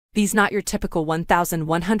These not your typical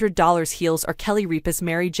 $1,100 heels are Kelly Ripa's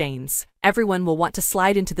Mary Janes. Everyone will want to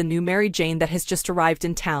slide into the new Mary Jane that has just arrived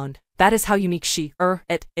in town. That is how unique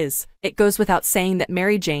it is. It goes without saying that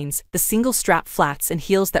Mary Janes, the single-strap flats and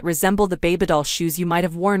heels that resemble the baby-doll shoes you might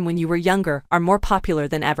have worn when you were younger, are more popular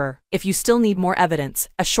than ever. If you still need more evidence,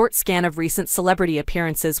 a short scan of recent celebrity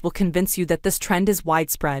appearances will convince you that this trend is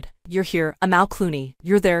widespread. You're here, Amal Clooney.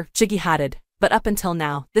 You're there, Jiggy Hadid. But up until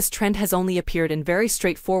now, this trend has only appeared in very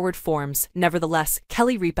straightforward forms. Nevertheless,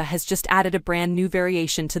 Kelly Ripa has just added a brand new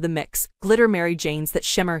variation to the mix, glitter Mary Janes that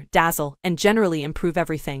shimmer, dazzle, and generally improve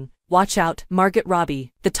everything. Watch out, Margot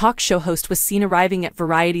Robbie. The talk show host was seen arriving at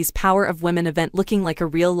Variety's Power of Women event looking like a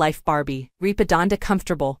real-life Barbie. Ripa donned a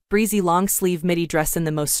comfortable, breezy long-sleeve midi dress in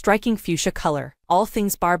the most striking fuchsia color. All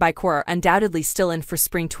things Barbiecore are undoubtedly still in for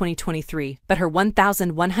spring 2023, but her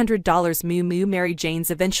 $1,100 Miu Miu Mary Janes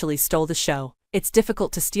eventually stole the show. It's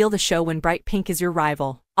difficult to steal the show when bright pink is your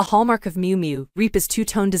rival. A hallmark of Miu Miu, Ripa's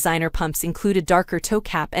two-tone designer pumps include a darker toe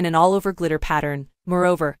cap and an all-over glitter pattern.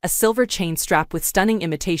 Moreover, a silver chain strap with stunning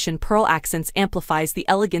imitation pearl accents amplifies the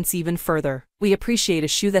elegance even further. We appreciate a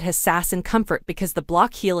shoe that has sass and comfort because the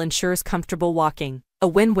block heel ensures comfortable walking. A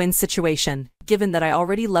win-win situation. Given that I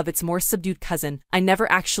already love its more subdued cousin, I never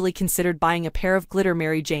actually considered buying a pair of glitter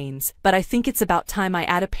Mary Janes, but I think it's about time I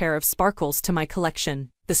add a pair of sparkles to my collection.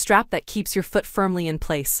 The strap that keeps your foot firmly in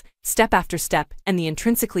place, step after step, and the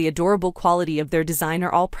intrinsically adorable quality of their design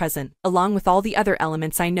are all present, along with all the other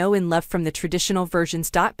elements I know and love from the traditional versions.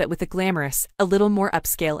 But with a glamorous, a little more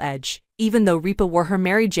upscale edge. Even though Ripa wore her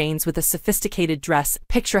Mary Janes with a sophisticated dress,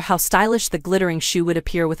 picture how stylish the glittering shoe would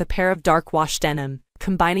appear with a pair of dark wash denim.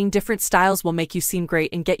 Combining different styles will make you seem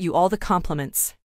great and get you all the compliments.